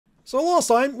So last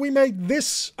time we made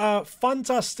this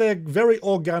fantastic, very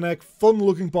organic,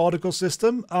 fun-looking particle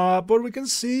system, but we can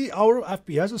see our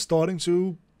FPS is starting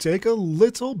to take a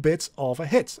little bit of a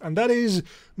hit. And that is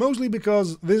mostly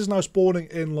because this is now spawning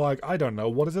in like, I don't know,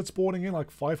 what is it spawning in? Like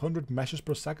 500 meshes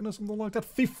per second or something like that?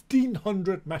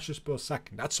 1500 meshes per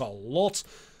second. That's a lot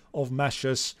of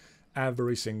meshes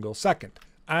every single second.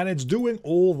 And it's doing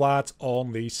all that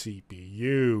on the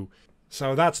CPU.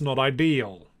 So that's not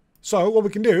ideal. So what we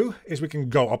can do is we can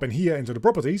go up in here into the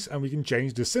properties and we can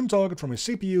change the sim target from a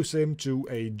CPU sim to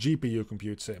a GPU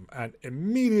compute sim. And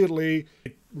immediately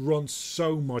it runs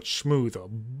so much smoother.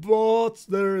 But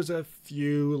there's a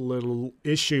few little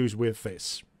issues with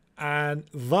this. And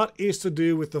that is to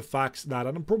do with the fact that,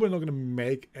 and I'm probably not going to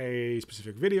make a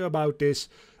specific video about this,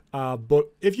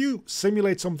 but if you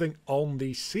simulate something on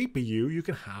the CPU, you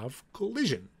can have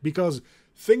collision. Because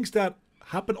things that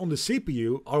happen on the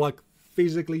CPU are like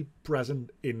physically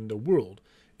present in the world.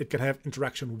 It can have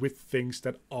interaction with things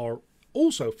that are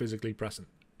also physically present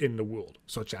in the world,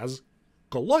 such as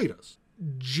colliders.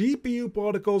 GPU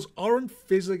particles aren't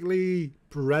physically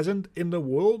present in the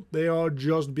world, they are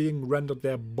just being rendered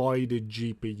there by the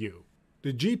GPU.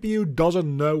 The GPU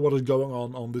doesn't know what is going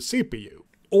on the CPU.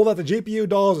 All that the GPU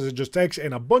does is it just takes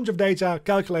in a bunch of data,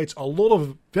 calculates a lot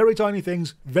of very tiny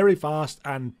things very fast,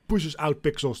 and pushes out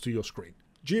pixels to your screen.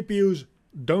 GPUs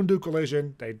don't do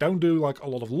collision, they don't do like a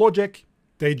lot of logic,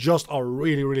 they just are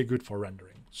really, really good for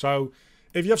rendering. So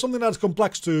if you have something that's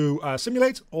complex to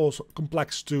simulate or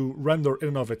complex to render in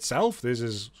and of itself, this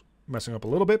is messing up a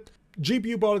little bit,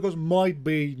 GPU particles might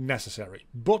be necessary.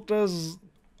 But there's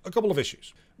a couple of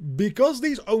issues. Because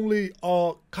these only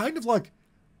are kind of like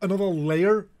another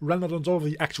layer rendered on top of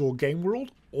the actual game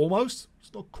world, almost.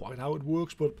 It's not quite how it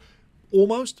works, but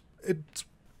almost.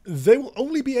 They will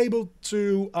only be able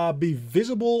to be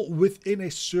visible within a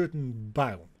certain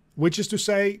bound. Which is to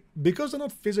say, because they're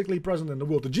not physically present in the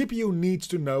world, the GPU needs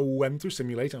to know when to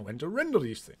simulate and when to render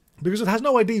these things. Because it has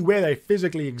no idea where they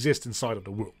physically exist inside of the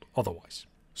world, otherwise.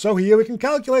 So here we can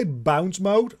calculate bounce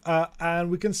mode, and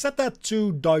we can set that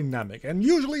to dynamic. And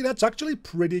usually that's actually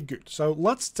pretty good. So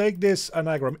let's take this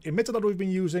Niagara emitter that we've been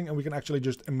using, and we can actually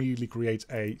just immediately create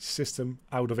a system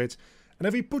out of it. And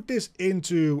if we put this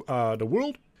into the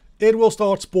world, it will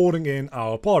start spawning in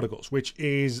our particles, which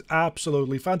is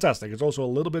absolutely fantastic. It's also a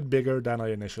little bit bigger than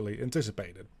I initially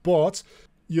anticipated. But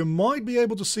you might be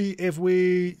able to see if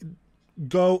we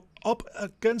go up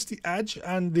against the edge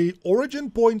and the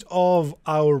origin point of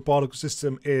our particle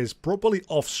system is properly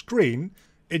off screen,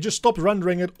 it just stops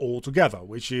rendering it altogether,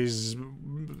 which is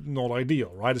not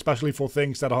ideal, right? Especially for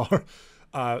things that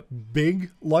are big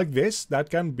like this,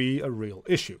 that can be a real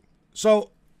issue.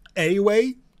 So a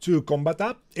way to combat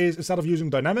that is, instead of using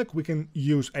dynamic, we can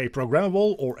use a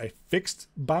programmable or a fixed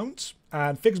bounce.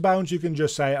 And fixed bounce, you can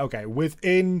just say, okay,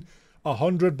 within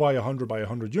 100 by 100 by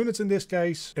 100 units in this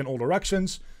case, in all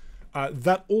directions,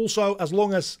 that also, as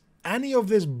long as any of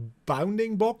this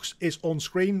bounding box is on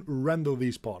screen, render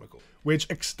these particles, which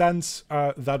extends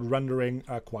that rendering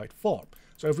quite far.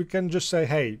 So if we can just say,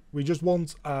 hey, we just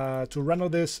want to render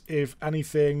this if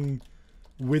anything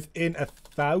within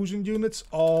 1000 units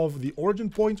of the origin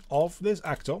point of this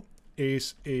actor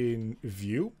is in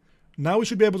view. Now we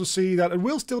should be able to see that it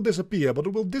will still disappear, but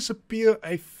it will disappear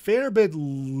a fair bit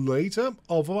later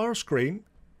of our screen.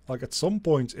 Like at some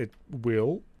point it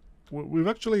will. We've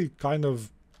actually kind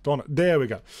of done it. There we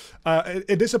go.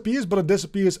 It disappears, but it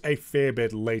disappears a fair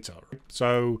bit later.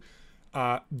 So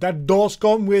that does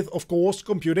come with, of course,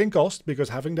 computing cost, because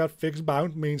having that fixed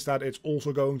bound means that it's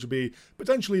also going to be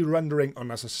potentially rendering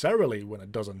unnecessarily when it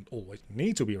doesn't always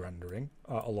need to be rendering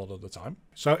a lot of the time.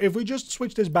 So if we just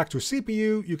switch this back to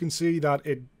CPU, you can see that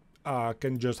it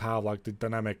can just have like the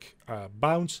dynamic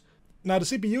bounce. Now the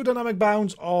CPU dynamic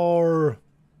bounds are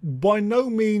by no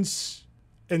means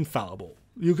infallible.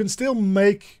 You can still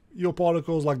make your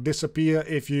particles like disappear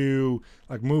if you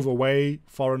like move away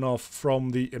far enough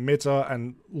from the emitter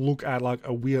and look at like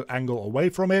a weird angle away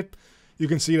from it. You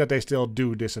can see that they still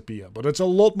do disappear, but it's a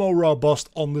lot more robust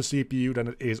on the CPU than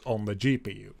it is on the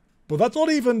GPU. But that's not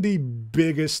even the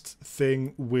biggest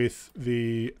thing with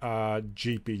the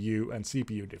GPU and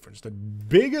CPU difference. The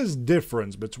biggest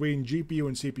difference between GPU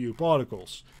and CPU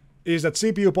particles is that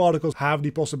CPU particles have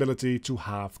the possibility to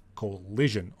have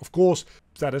collision. Of course,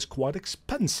 that is quite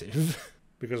expensive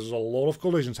because there's a lot of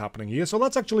collisions happening here. So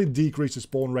let's actually decrease the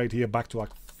spawn rate here back to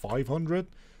like 500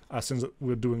 since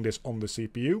we're doing this on the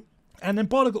CPU. And in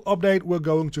particle update, we're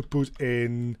going to put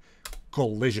in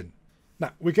collision.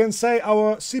 Now, we can say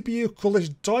our CPU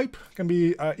collision type can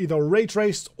be either ray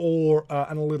traced or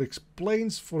analytics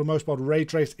planes. For the most part, ray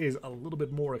traced is a little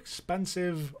bit more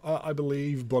expensive, I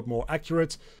believe, but more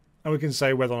accurate. And we can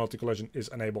say whether or not the collision is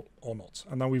enabled or not.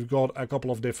 And then we've got a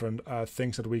couple of different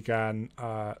things that we can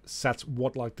set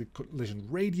what like the collision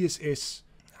radius is,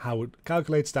 how it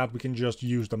calculates that. We can just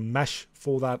use the mesh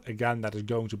for that. Again, that is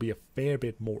going to be a fair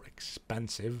bit more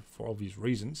expensive for obvious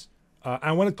reasons.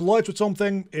 And when it collides with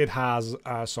something, it has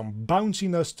some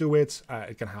bounciness to it.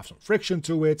 It can have some friction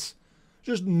to it.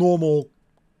 Just normal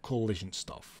collision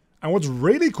stuff. And what's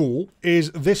really cool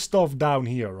is this stuff down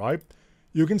here, right?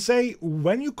 You can say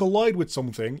when you collide with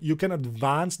something, you can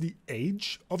advance the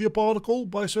age of your particle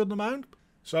by a certain amount.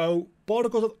 So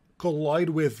particles that collide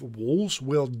with walls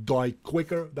will die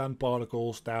quicker than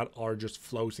particles that are just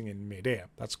floating in midair.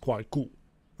 That's quite cool.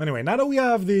 Anyway, now that we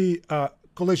have the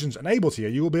collisions enabled here,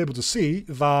 you will be able to see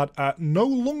that no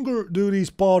longer do these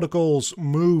particles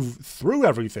move through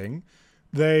everything.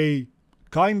 They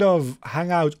kind of hang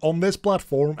out on this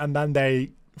platform and then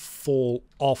they fall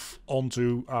off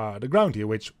onto the ground here,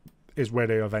 which is where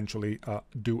they eventually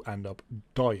do end up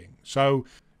dying. So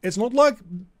it's not like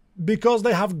because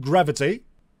they have gravity,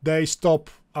 they stop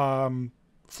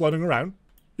floating around.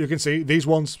 You can see these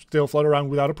ones still float around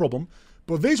without a problem.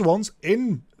 But these ones,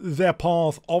 in their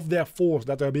path of their force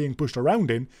that they're being pushed around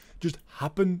in, just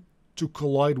happen to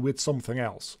collide with something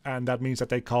else. And that means that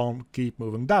they can't keep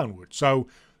moving downward. So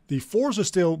the force is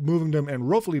still moving them in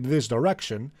roughly this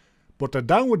direction, but the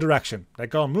downward direction, they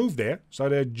can't move there. So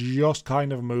they just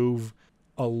kind of move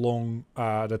along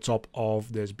the top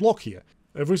of this block here.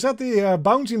 If we set the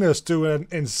bounciness to an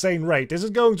insane rate, this is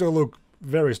going to look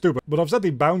very stupid. But I've set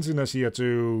the bounciness here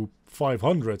to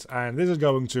 500, and this is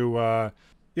going to,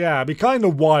 yeah, be kind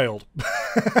of wild.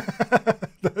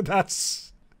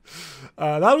 That's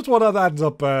what that ends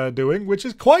up doing, which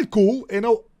is quite cool in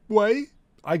a way,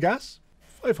 I guess.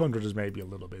 500 is maybe a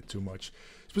little bit too much.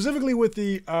 Specifically with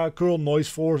the curl noise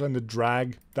force and the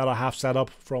drag that I have set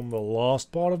up from the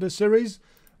last part of this series,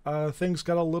 things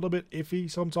get a little bit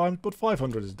iffy sometimes, but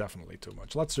 500 is definitely too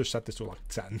much. Let's just set this to like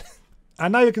 10.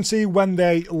 And now you can see when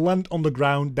they land on the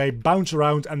ground, they bounce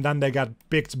around and then they get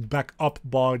picked back up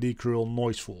by the curl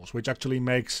noise force, which actually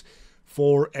makes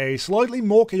for a slightly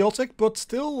more chaotic, but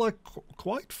still like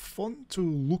quite fun to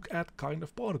look at kind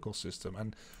of particle system.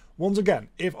 And once again,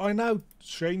 if I now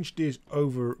change this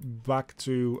over back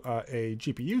to a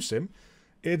GPU sim,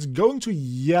 it's going to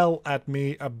yell at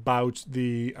me about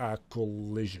the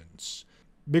collisions.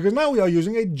 Because now we are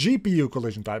using a GPU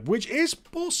collision type, which is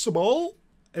possible.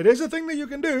 It is a thing that you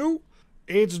can do.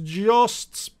 It's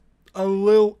just a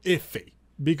little iffy.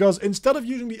 Because instead of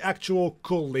using the actual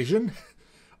collision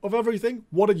of everything,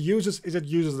 what it uses is it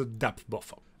uses the depth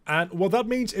buffer. And what that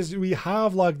means is we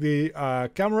have like the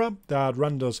camera that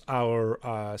renders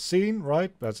our scene,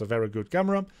 right? That's a very good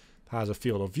camera. It has a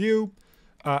field of view.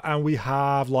 And we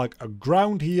have like a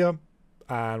ground here.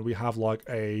 And we have like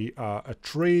a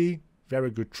tree. Very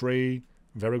good tree.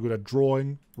 Very good at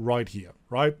drawing right here,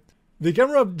 right? The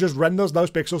camera just renders those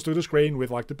pixels to the screen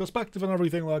with like the perspective and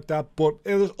everything like that, but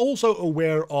it is also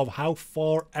aware of how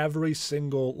far every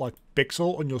single like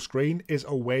pixel on your screen is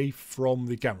away from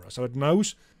the camera. So it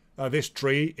knows this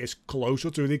tree is closer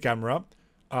to the camera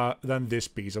than this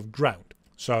piece of ground.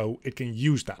 So it can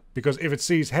use that, because if it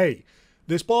sees, hey,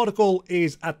 this particle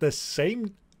is at the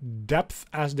same depth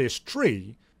as this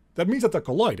tree, that means that they're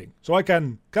colliding. So I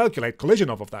can calculate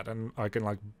collision off of that, and I can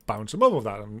like bounce them off of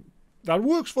that, and that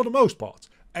works for the most part,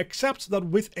 except that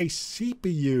with a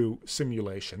CPU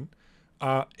simulation,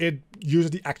 it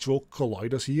uses the actual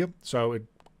colliders here, so it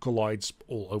collides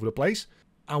all over the place.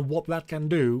 And what that can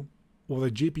do, what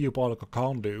a GPU particle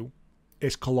can't do,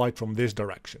 is collide from this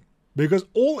direction. Because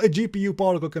all a GPU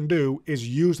particle can do is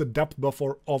use the depth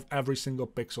buffer of every single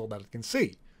pixel that it can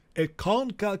see. It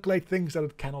can't calculate things that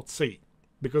it cannot see,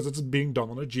 because it's being done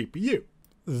on a GPU.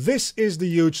 This is the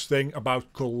huge thing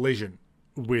about collision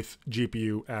with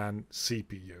GPU and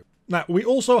CPU. Now, we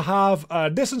also have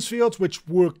distance fields which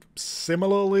work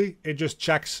similarly. It just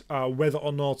checks whether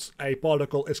or not a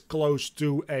particle is close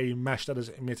to a mesh that is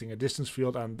emitting a distance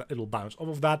field, and it'll bounce off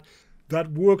of that.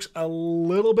 That works a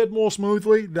little bit more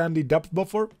smoothly than the depth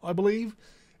buffer, I believe.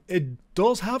 It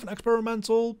does have an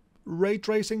experimental ray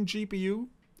tracing GPU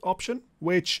option,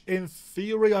 which in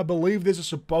theory, I believe this is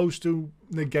supposed to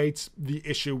negate the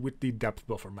issue with the depth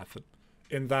buffer method,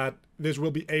 in that this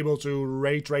will be able to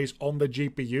ray trace on the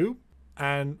GPU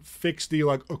and fix the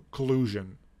like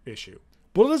occlusion issue.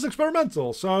 But it is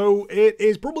experimental, so it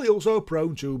is probably also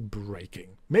prone to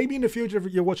breaking. Maybe in the future,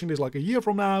 if you're watching this like a year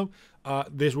from now,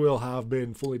 this will have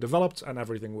been fully developed and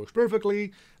everything works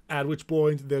perfectly, at which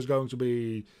point there's going to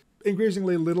be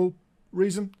increasingly little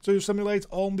reason to simulate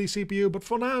on the CPU, but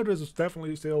for now there's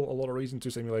definitely still a lot of reason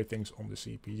to simulate things on the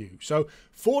CPU. So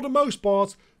for the most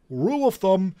part, rule of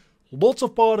thumb, lots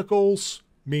of particles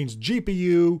means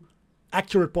GPU,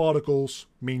 accurate particles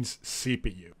means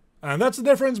CPU. And that's the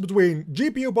difference between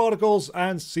GPU particles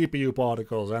and CPU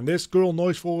particles. And this curl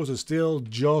noise force is still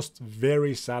just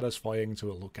very satisfying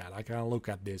to look at. I can look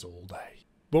at this all day.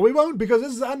 But we won't, because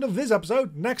this is the end of this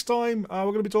episode. Next time, we're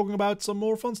going to be talking about some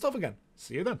more fun stuff again.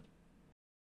 See you then.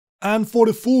 And for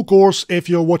the full course, if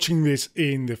you're watching this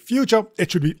in the future,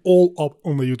 it should be all up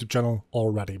on the YouTube channel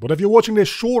already. But if you're watching this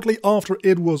shortly after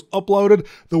it was uploaded,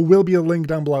 there will be a link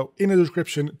down below in the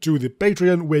description to the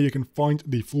Patreon where you can find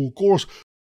the full course.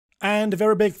 And a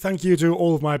very big thank you to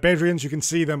all of my Patreons. You can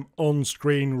see them on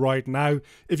screen right now.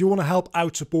 If you want to help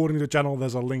out supporting the channel,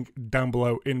 there's a link down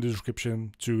below in the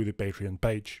description to the Patreon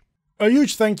page. A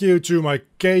huge thank you to my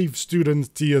Cave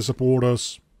Student tier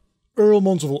supporters, Earl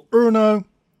Monseval Erno,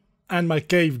 and my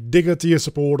Cave Digger tier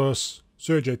supporters,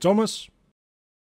 Sir J. Thomas,